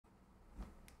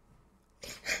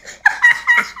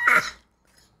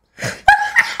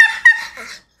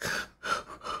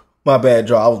My bad,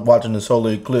 Joe. I was watching the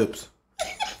solar eclipse.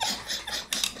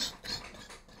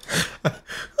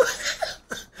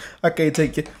 I can't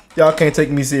take it. Y'all can't take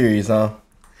me serious, huh?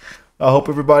 I hope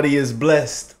everybody is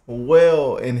blessed,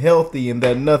 well, and healthy, and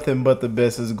that nothing but the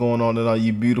best is going on in all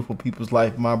you beautiful people's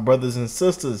life, my brothers and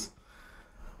sisters.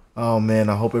 Oh, man,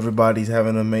 I hope everybody's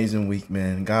having an amazing week,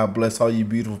 man. God bless all you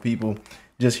beautiful people.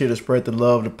 Just here to spread the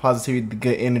love, the positivity, the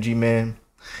good energy, man.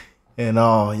 And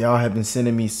y'all have been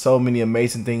sending me so many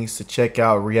amazing things to check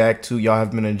out, react to. Y'all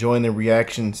have been enjoying the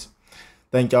reactions.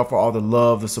 Thank y'all for all the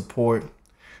love, the support.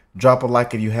 Drop a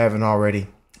like if you haven't already.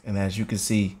 And as you can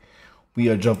see, we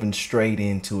are jumping straight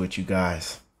into it, you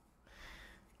guys.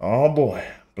 Oh, boy.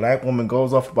 Black woman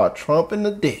goes off about Trump and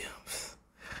the Dems.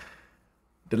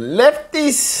 The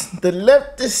lefties, the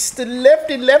left.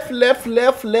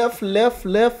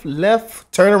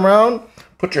 Turn around,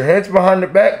 put your heads behind the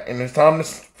back, and it's time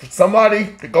for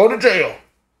somebody to go to jail.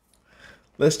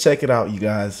 Let's check it out, you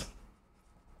guys.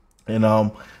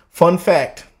 And fun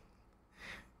fact,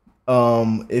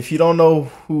 if you don't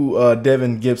know who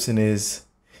Devin Gibson is,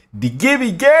 the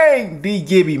Gibby Gang, D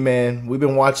Gibby, man. We've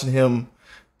been watching him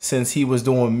since he was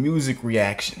doing music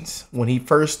reactions. When he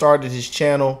first started his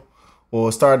channel, or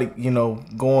started, you know,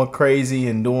 going crazy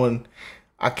and doing,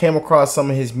 I came across some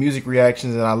of his music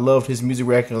reactions, and I loved his music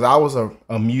reactions. I was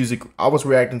I was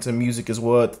reacting to music as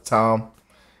well at the time,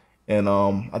 and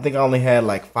I think I only had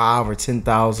like 5,000 or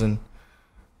 10,000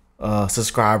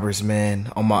 subscribers, man,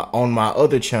 on my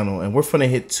other channel, and we're finna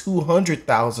hit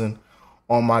 200,000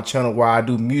 on my channel where I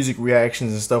do music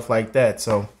reactions and stuff like that.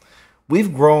 So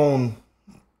we've grown,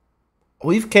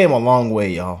 we've came a long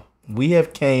way, y'all. We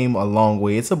have came a long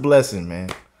way. It's a blessing, man.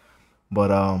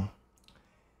 But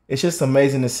it's just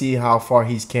amazing to see how far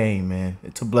he's came, man.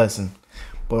 It's a blessing.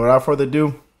 But without further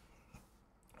ado,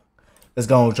 let's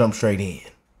go and jump straight in.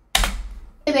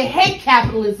 They hate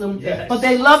capitalism, yes, but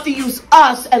they love to use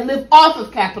us and live off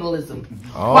of capitalism,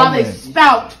 while they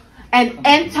spout an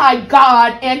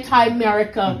anti-God,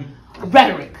 anti-America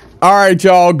rhetoric. All right,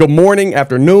 y'all. Good morning,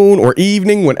 afternoon, or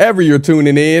evening, whenever you're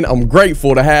tuning in. I'm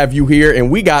grateful to have you here,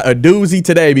 and we got a doozy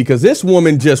today because this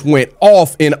woman just went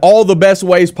off in all the best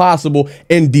ways possible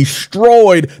and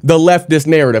destroyed the leftist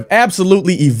narrative.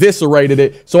 Absolutely eviscerated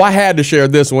it. So I had to share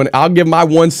this one. I'll give my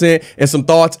 1 cent and some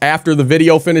thoughts after the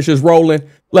video finishes rolling.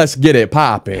 Let's get it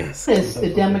popping.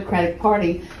 The Democratic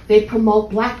Party, they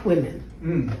promote black women.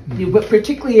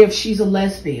 Particularly if she's a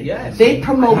lesbian. Yes. They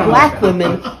promote black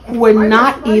women who are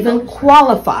not even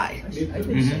qualified.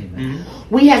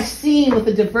 We have seen with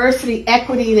the diversity,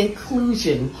 equity, and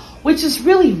inclusion, which is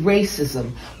really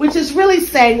racism, which is really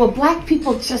saying, well, black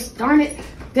people just, darn it,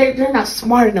 they're not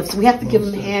smart enough, so we have to give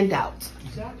them handouts.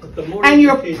 And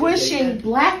you're pushing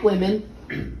black women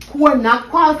who are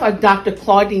not qualified. Dr.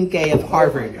 Claudine Gay of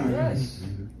Harvard. Yes.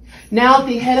 Now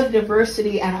the head of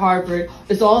diversity at Harvard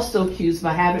is also accused, if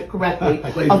I have it correctly,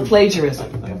 of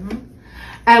plagiarism.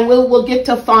 And we'll get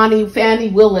to Fannie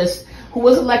Willis, who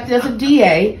was elected as a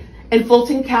DA in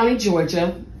Fulton County,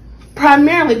 Georgia,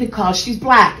 primarily because she's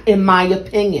black, in my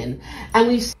opinion. And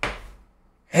we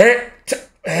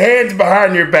hands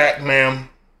behind your back, ma'am.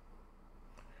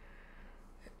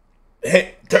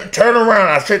 Turn around.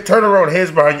 I said turn around.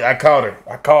 Hands behind you. I caught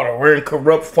her. We're in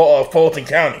corrupt Fulton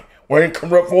County. We're in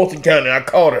corrupt Fulton County. I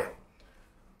caught her.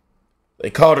 They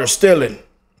caught her stealing.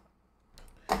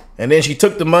 And then she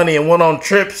took the money and went on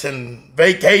trips and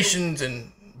vacations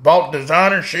and bought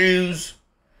designer shoes,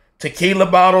 tequila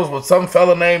bottles with some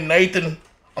fella named Nathan.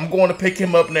 I'm going to pick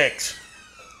him up next.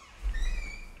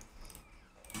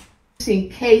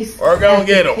 We're going to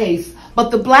get him.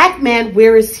 But the black man,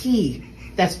 where is he?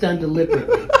 That's done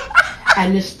deliberately.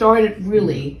 And this started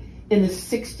really in the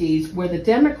 60s, where the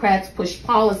Democrats pushed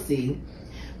policy,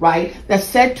 right, that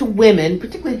said to women,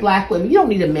 particularly black women, you don't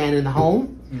need a man in the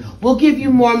home. We'll give you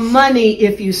more money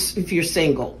if you're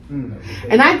single.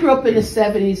 And I grew up in the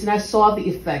 70s, and I saw the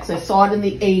effects. I saw it in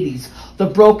the 80s, the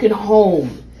broken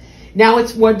home. Now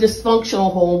it's more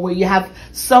dysfunctional home, where you have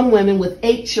some women with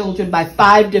 8 children by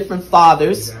 5 different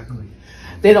fathers. Exactly.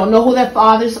 They don't know who their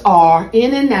fathers are,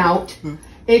 in and out.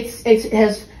 It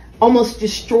has almost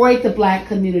destroyed the black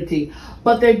community,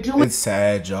 but they're doing. It's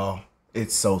sad, y'all.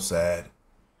 It's so sad.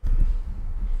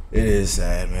 It is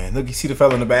sad, man. Look, you see the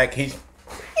fella in the back? He's.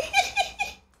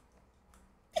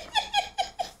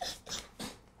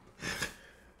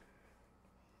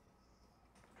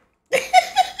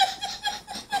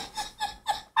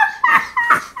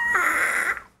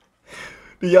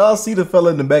 Do y'all see the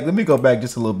fella in the back? Let me go back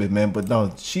just a little bit, man. But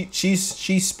no,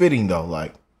 she's spitting though,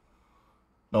 like.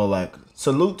 No, like,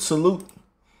 salute.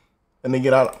 And then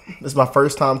get out. This is my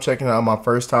first time checking it out, my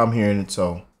first time hearing it,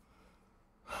 so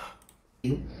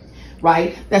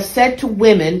right, that said to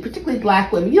women, particularly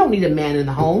black women, you don't need a man in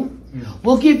the home.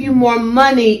 We'll give you more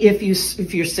money if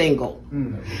you're single.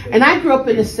 And I grew up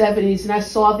in the 70s and I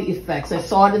saw the effects. I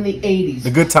saw it in the 80s.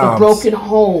 The good times. The broken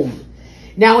home.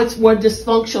 Now it's more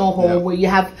dysfunctional home where you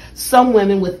have some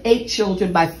women with 8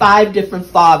 children by 5 different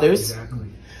fathers. Exactly.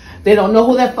 They don't know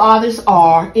who their fathers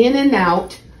are, in and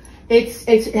out. It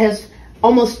has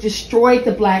almost destroyed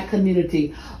the black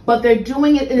community. But they're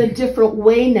doing it in a different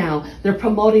way now. They're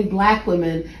promoting black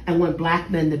women and want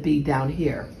black men to be down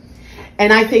here.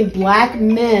 And I think black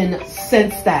men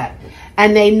sense that.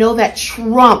 And they know that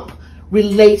Trump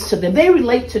relates to them. They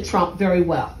relate to Trump very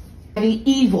well. The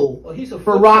evil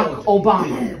Barack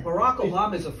Obama. Barack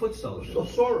Obama is a foot soldier.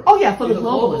 Oh yeah, for the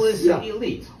globalists.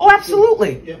 Elite. Oh,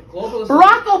 absolutely. Yeah.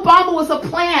 Barack Obama was a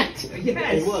plant.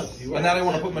 Yes. He was. And now they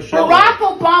want to put Michelle. Barack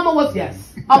Obama was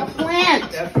a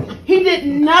plant. He did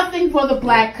nothing for the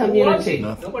black community.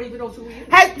 Nobody even knows who he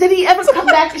is. Did he ever come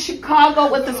back to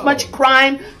Chicago with as much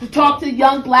crime to talk to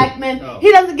young black men? No. He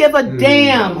doesn't give a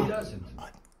damn. He doesn't.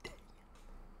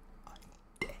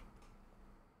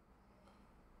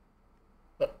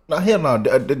 No, hell no.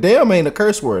 Damn ain't a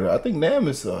curse word. I think damn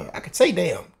is, I could say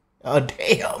damn.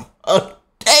 Damn.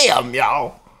 Damn,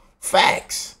 y'all.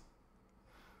 Facts.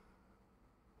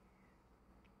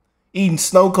 Eating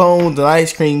snow cones and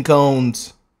ice cream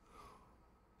cones.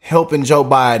 Helping Joe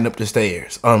Biden up the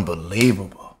stairs.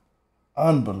 Unbelievable.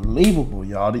 Unbelievable,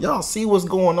 y'all. Do y'all see what's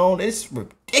going on? It's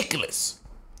ridiculous.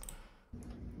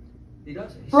 He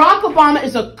does. Barack Obama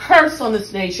is a curse on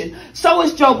this nation. So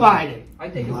is Joe Biden. I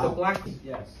think it's the black.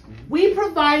 Yes. We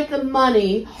provide the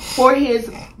money for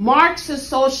his Marxist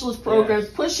socialist programs,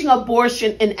 pushing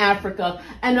abortion in Africa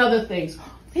and other things.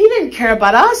 He didn't care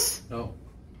about us. No.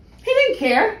 He didn't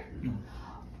care.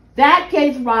 That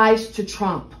gave rise to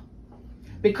Trump.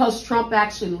 Because Trump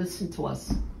actually listened to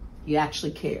us. He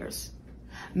actually cares.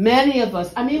 Many of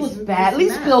us, I mean, it was bad. At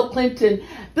least Bill Clinton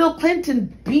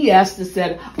BS that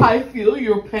said, I feel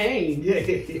your pain.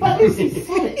 But at least he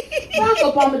said it.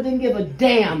 Barack Obama didn't give a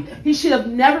damn. He should have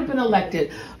never been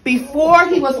elected. Before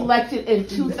he was elected in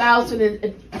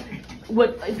 2000,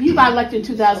 he got elected in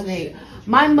 2008,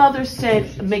 my mother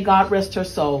sent, may God rest her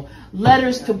soul,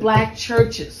 letters to black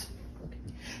churches,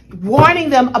 warning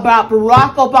them about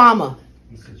Barack Obama.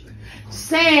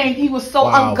 Saying he was so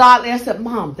ungodly. I said,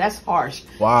 Mom, that's harsh.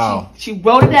 Wow. She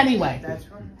wrote it anyway. That's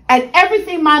right. And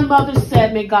everything my mother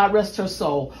said, may God rest her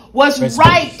soul, was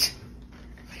right.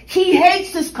 He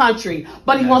hates this country,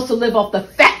 but he wants to live off the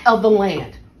fat of the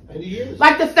land. And he is.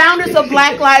 Like the founders of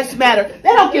Black Lives Matter. They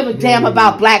don't give a damn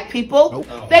about black people.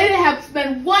 Nope. They didn't have to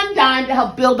spend one dime to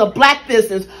help build a black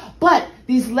business. But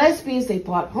these lesbians, they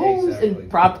bought homes in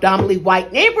predominantly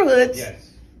white neighborhoods. Yes.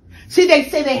 See, they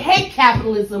say they hate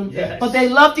capitalism, but they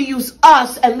love to use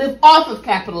us and live off of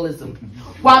capitalism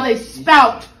while they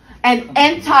spout an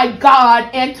anti-God,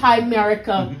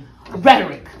 anti-America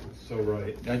rhetoric. So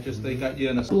right. I just think that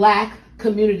in a black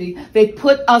community, they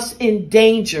put us in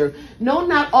danger. No,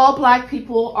 not all black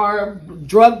people are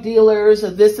drug dealers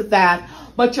or this or that,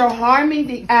 but you're harming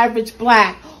the average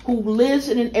black who lives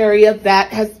in an area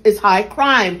that is high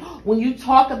crime. When you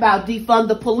talk about defund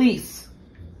the police,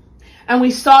 and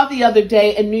we saw the other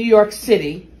day in New York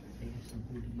City,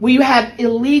 where you had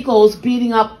illegals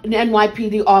beating up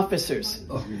NYPD officers.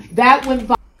 That went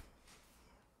viral.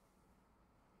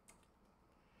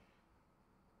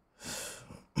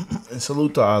 And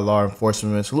salute to our law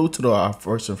enforcement. Salute to our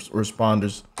first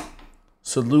responders.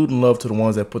 Salute and love to the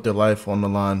ones that put their life on the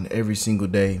line every single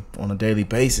day, on a daily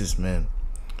basis, man.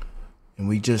 And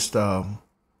we just,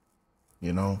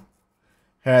 you know,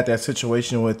 had that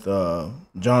situation with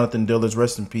Jonathan Diller's,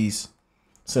 rest in peace.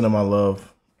 Sending my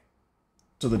love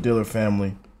to the Diller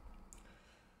family.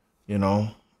 You know,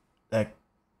 that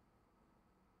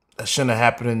shouldn't have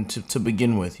happened to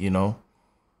begin with, you know.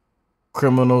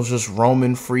 Criminals just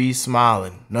roaming free,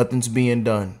 smiling. Nothing's being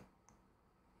done.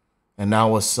 And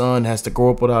now a son has to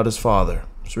grow up without his father.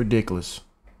 It's ridiculous.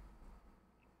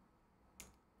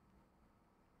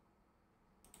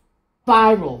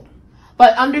 Viral.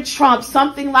 But under Trump,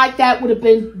 something like that would have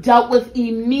been dealt with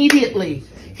immediately.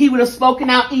 He would have spoken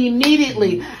out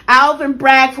immediately. Alvin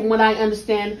Bragg, from what I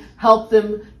understand, helped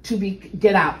them to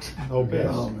get out. No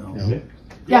bail.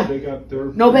 Yeah. They got their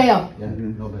no bail. Yeah,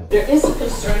 no bail. There is a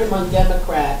concern among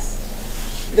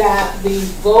Democrats that the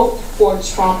vote for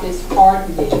Trump is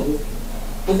hardening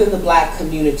within the black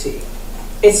community.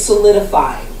 It's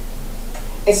solidifying.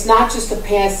 It's not just a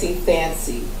passing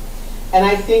fancy. And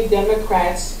I think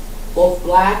Democrats, both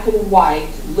black and white,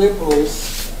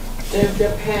 liberals,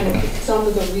 they're panicking. Some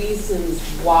of the reasons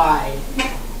why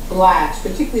blacks,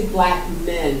 particularly black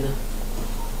men,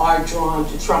 are drawn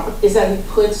to Trump is that he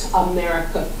puts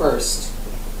America first.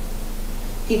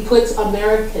 He puts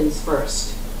Americans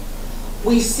first.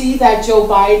 We see that Joe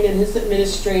Biden and his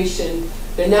administration,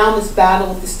 they're now in this battle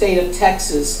with the state of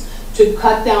Texas to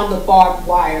cut down the barbed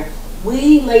wire.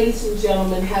 We, ladies and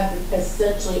gentlemen, have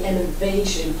essentially an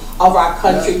invasion of our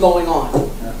country going on.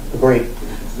 Great.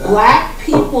 Black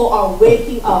people are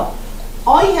waking up.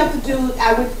 All you have to do,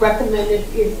 I would recommend,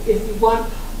 if you want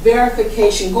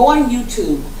verification, go on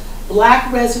YouTube.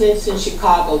 Black residents in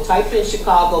Chicago. Type in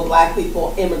Chicago, black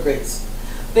people, immigrants.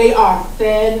 They are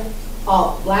fed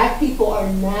up. Black people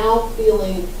are now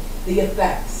feeling the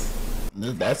effects.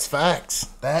 That's facts.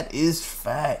 That is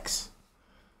facts.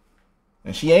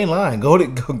 And she ain't lying. Go to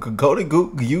Google,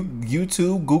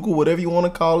 YouTube, Google, whatever you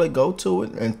want to call it. Go to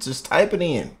it and just type it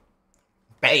in.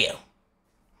 Bam.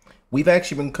 We've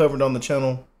actually been covered on the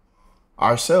channel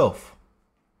ourselves.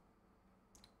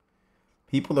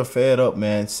 People are fed up,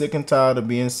 man. Sick and tired of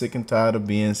being sick and tired of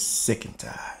being sick and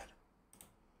tired.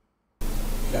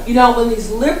 You know, when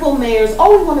these liberal mayors,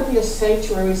 oh, we want to be a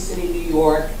sanctuary city, New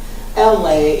York,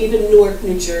 LA, even Newark,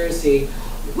 New Jersey.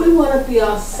 We want to be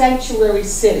a sanctuary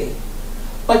city.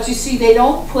 But you see, they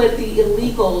don't put the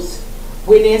illegals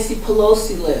where Nancy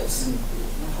Pelosi lives,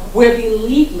 where the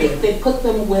elite live. They put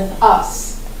them with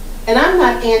us. And I'm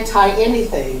not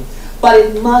anti-anything, but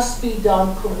it must be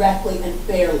done correctly and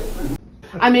fairly.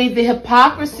 I mean, the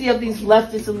hypocrisy of these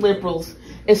leftists and liberals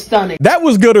is stunning. That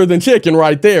was gooder than chicken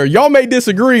right there. Y'all may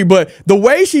disagree, but the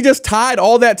way she just tied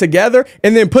all that together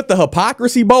and then put the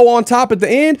hypocrisy bow on top at the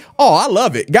end, oh, I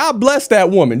love it. God bless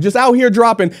that woman. Just out here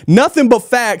dropping nothing but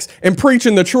facts and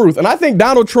preaching the truth. And I think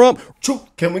Donald Trump... Truth.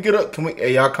 Can we get up?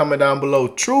 Hey, y'all comment down below.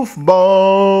 Truth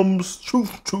bombs.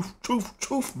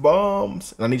 Truth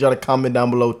bombs. And I need y'all to comment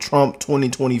down below Trump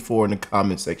 2024 in the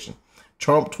comment section.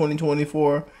 Trump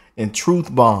 2024 and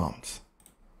truth bombs.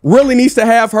 Really needs to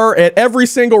have her at every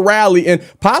single rally and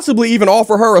possibly even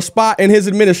offer her a spot in his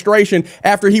administration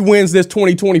after he wins this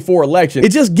 2024 election.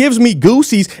 It just gives me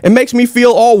goosies and makes me feel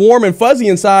all warm and fuzzy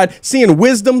inside seeing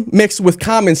wisdom mixed with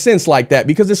common sense like that,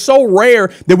 because it's so rare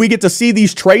that we get to see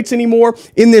these traits anymore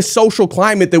in this social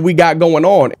climate that we got going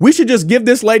on. We should just give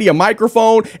this lady a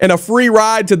microphone and a free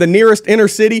ride to the nearest inner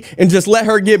city and just let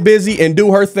her get busy and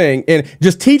do her thing and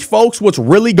just teach folks what's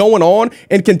really going on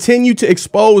and continue to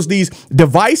expose these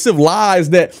divisive lies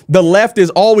that the left is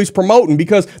always promoting,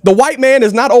 because the white man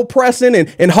is not oppressing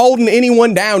and holding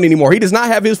anyone down anymore. He does not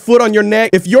have his foot on your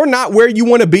neck. If you're not where you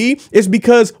want to be, it's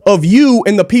because of you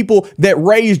and the people that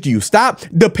raised you. Stop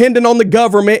depending on the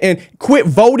government and quit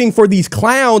voting for these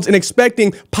clowns and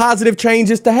expecting positive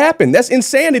changes to happen. That's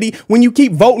insanity when you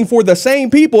keep voting for the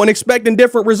same people and expecting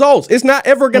different results. It's not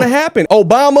ever going to happen.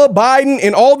 Obama, Biden,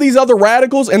 and all these other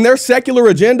radicals and their secular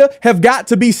agenda have got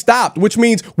to be stopped, which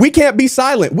means we can't be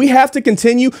silent. We have to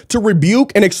continue to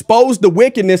rebuke and expose the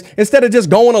wickedness instead of just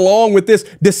going along with this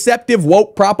deceptive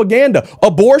woke propaganda.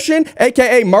 Abortion,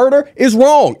 aka murder, is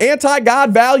wrong.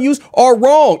 Anti-God values are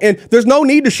wrong. And there's no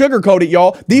need to sugarcoat it,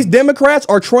 y'all. These Democrats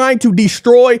are trying to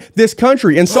destroy this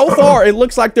country. And so far, it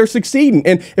looks like they're succeeding.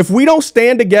 And if we don't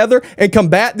stand together and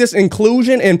combat this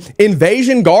inclusion and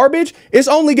invasion garbage, it's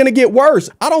only going to get worse.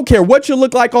 I don't care what you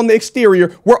look like on the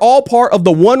exterior. We're all part of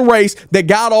the one race that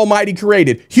God Almighty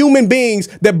created. Human beings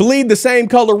that bleed the same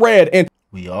color red, and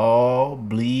we all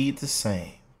bleed the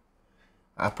same.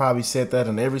 I probably said that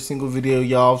in every single video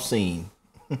y'all seen.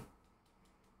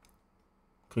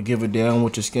 Could give a damn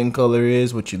what your skin color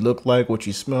is, what you look like, what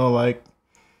you smell like,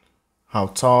 how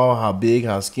tall, how big,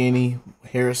 how skinny,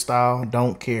 hairstyle,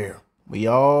 don't care. We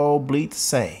all bleed the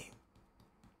same.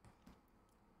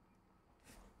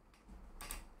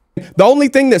 The only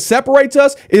thing that separates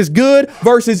us is good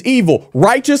versus evil,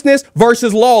 righteousness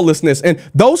versus lawlessness. And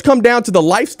those come down to the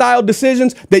lifestyle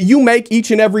decisions that you make each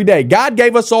and every day. God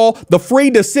gave us all the free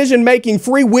decision-making,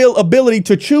 free will ability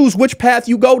to choose which path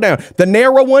you go down. The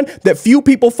narrow one that few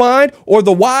people find, or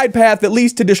the wide path that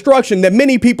leads to destruction that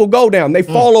many people go down. They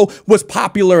follow what's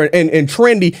popular and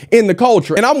trendy in the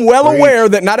culture. And I'm well aware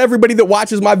that not everybody that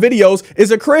watches my videos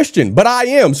is a Christian, but I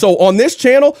am. So on this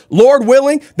channel, Lord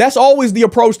willing, that's always the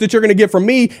approach that you're going to get from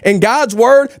me. And God's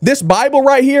word, this Bible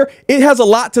right here, it has a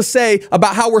lot to say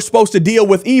about how we're supposed to deal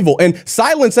with evil. And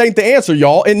silence ain't the answer,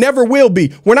 y'all. It never will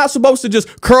be. We're not supposed to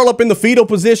just curl up in the fetal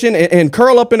position and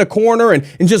curl up in a corner and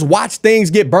just watch things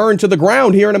get burned to the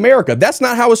ground here in America. That's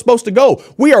not how it's supposed to go.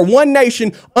 We are one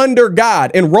nation under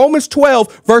God. And Romans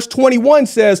 12 verse 21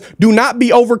 says, do not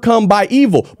be overcome by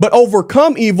evil, but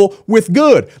overcome evil with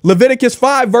good. Leviticus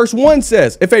 5 verse 1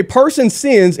 says, if a person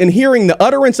sins in hearing the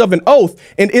utterance of an oath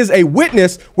and is is a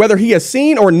witness, whether he has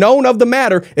seen or known of the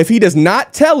matter. If he does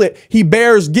not tell it, he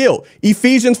bears guilt.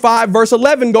 Ephesians 5 verse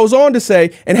 11 goes on to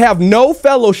say, and have no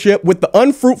fellowship with the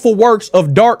unfruitful works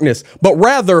of darkness, but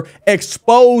rather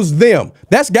expose them.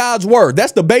 That's God's word.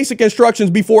 That's the basic instructions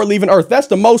before leaving earth. That's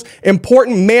the most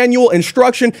important manual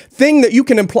instruction thing that you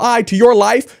can apply to your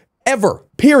life ever,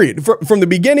 period. From the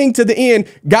beginning to the end,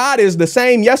 God is the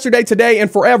same yesterday, today,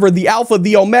 and forever, the Alpha,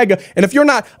 the Omega. And if you're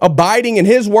not abiding in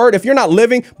his word, if you're not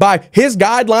living by his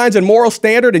guidelines and moral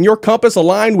standard and your compass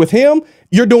aligned with him,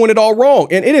 you're doing it all wrong.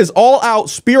 And it is all out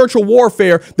spiritual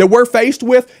warfare that we're faced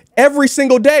with every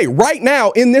single day right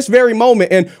now in this very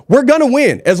moment. And we're going to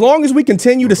win as long as we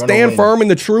continue to stand firm in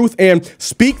the truth and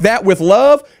speak that with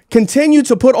love. Continue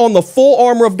to put on the full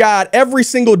armor of God every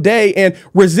single day and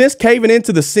resist caving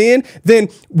into the sin, then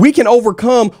we can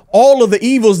overcome all of the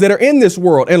evils that are in this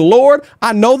world. And Lord,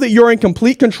 I know that you're in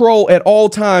complete control at all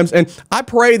times. And I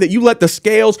pray that you let the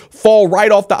scales fall right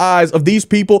off the eyes of these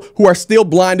people who are still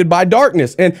blinded by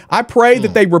darkness. And I pray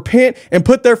that they repent and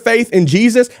put their faith in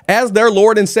Jesus as their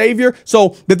Lord and Savior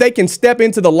so that they can step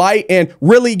into the light and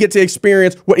really get to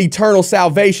experience what eternal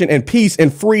salvation and peace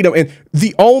and freedom and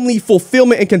the only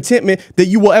fulfillment and contentment that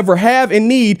you will ever have and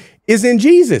need is in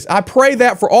Jesus. I pray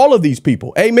that for all of these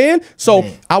people. Amen. So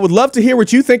I would love to hear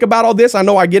what you think about all this. I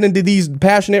know I get into these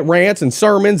passionate rants and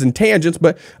sermons and tangents,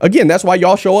 but again, that's why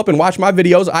y'all show up and watch my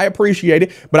videos. I appreciate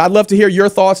it, but I'd love to hear your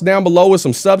thoughts down below with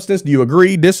some substance. Do you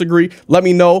agree, disagree? Let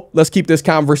me know. Let's keep this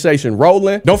conversation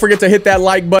rolling. Don't forget to hit that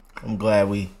like button. I'm glad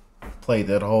we played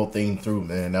that whole thing through,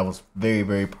 man. That was very,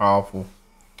 very powerful.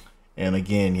 And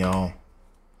again, y'all,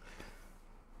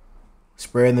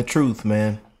 spreading the truth,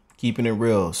 man. Keeping it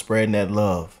real, spreading that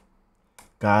love.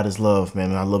 God is love,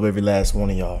 man. And I love every last one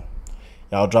of y'all.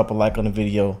 Y'all drop a like on the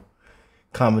video.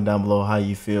 Comment down below how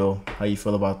you feel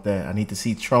about that. I need to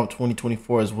see Trump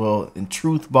 2024 as well. And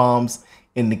truth bombs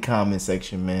in the comment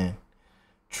section, man.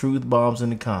 Truth bombs in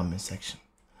the comment section.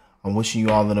 I'm wishing you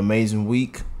all an amazing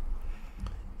week.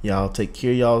 Y'all take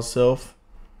care of y'allself.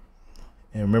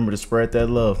 And remember to spread that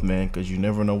love, man, because you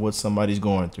never know what somebody's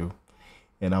going through.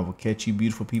 And I will catch you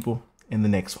beautiful people in the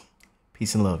next one.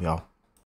 Peace and love, y'all.